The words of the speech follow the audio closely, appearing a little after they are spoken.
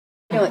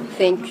don't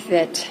think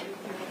that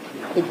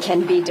it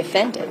can be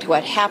defended.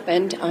 What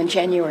happened on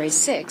January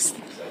 6th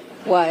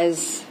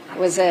was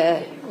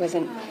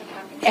an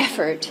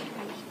effort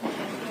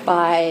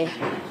by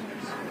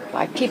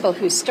people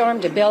who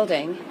stormed a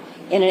building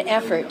in an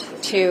effort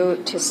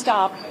to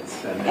stop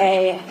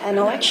an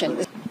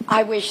election.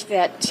 I wish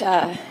that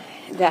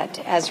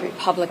as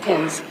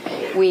Republicans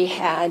we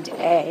had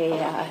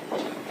a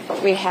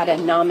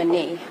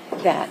nominee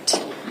that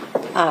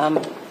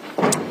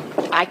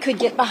I could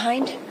get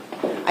behind.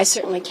 I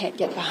certainly can't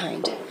get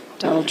behind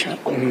Donald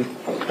Trump.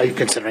 Mm-hmm. Are you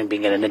considering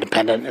being an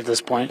independent at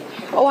this point?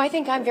 Oh, I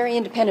think I'm very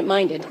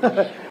independent-minded.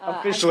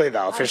 Officially.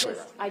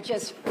 I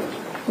just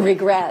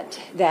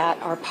regret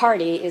that our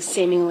party is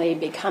seemingly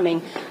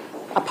becoming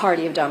a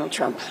party of Donald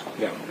Trump.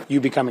 Yeah. You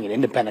becoming an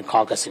independent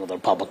caucusing with the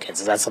Republicans,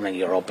 is that something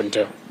you're open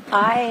to?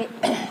 I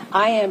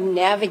am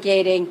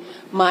navigating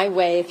my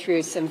way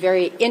through some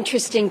very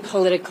interesting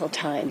political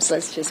times.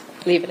 Let's just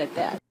leave it at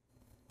that.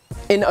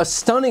 In a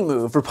stunning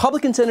move,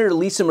 Republican Senator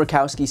Lisa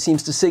Murkowski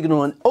seems to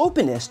signal an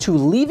openness to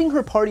leaving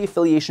her party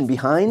affiliation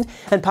behind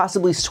and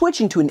possibly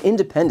switching to an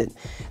independent.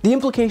 The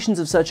implications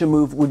of such a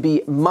move would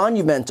be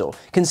monumental,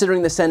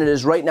 considering the Senate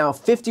is right now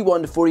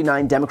 51 to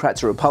 49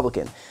 Democrats or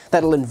Republican.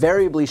 That'll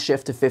invariably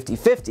shift to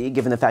 50-50,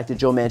 given the fact that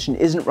Joe Manchin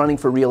isn't running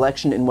for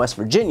re-election in West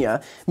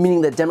Virginia,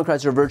 meaning that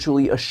Democrats are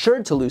virtually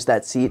assured to lose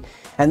that seat.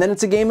 And then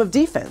it's a game of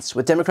defense,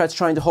 with Democrats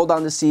trying to hold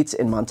on to seats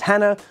in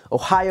Montana,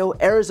 Ohio,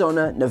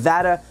 Arizona,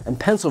 Nevada, and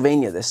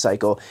Pennsylvania this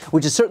cycle,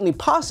 which is certainly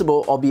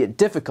possible, albeit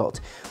difficult.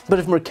 But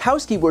if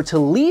Murkowski were to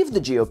leave the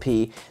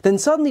GOP, then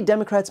suddenly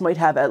Democrats might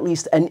have at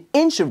least an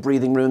inch of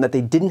breathing room that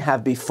they didn't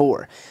have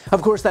before.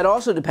 Of course, that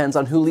also depends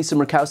on who Lisa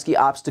Murkowski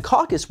opts to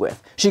caucus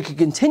with. She could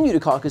continue to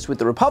caucus with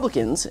the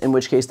Republicans, in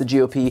which case the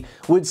GOP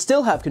would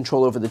still have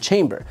control over the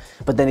chamber.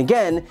 But then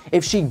again,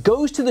 if she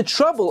goes to the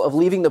trouble of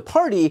leaving the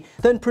party,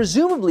 then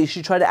presumably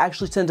she'd try to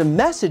actually send a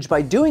message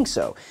by doing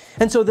so.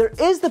 And so there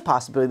is the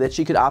possibility that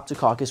she could opt to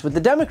caucus with the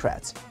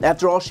Democrats.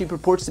 After all, she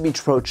purports to be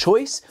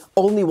pro-choice.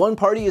 Only one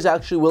party is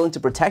actually willing to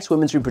protect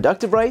women's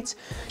reproductive rights.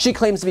 She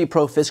claims to be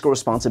pro-fiscal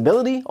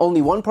responsibility.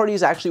 Only one party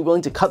is actually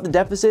willing to cut the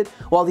deficit,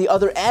 while the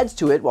other adds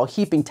to it while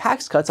heaping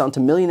tax cuts onto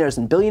millionaires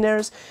and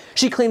billionaires.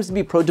 She claims to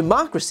be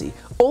pro-democracy.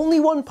 Only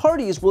one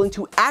party is willing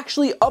to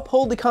actually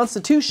uphold the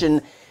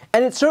Constitution,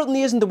 and it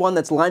certainly isn't the one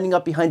that's lining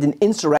up behind an insurrection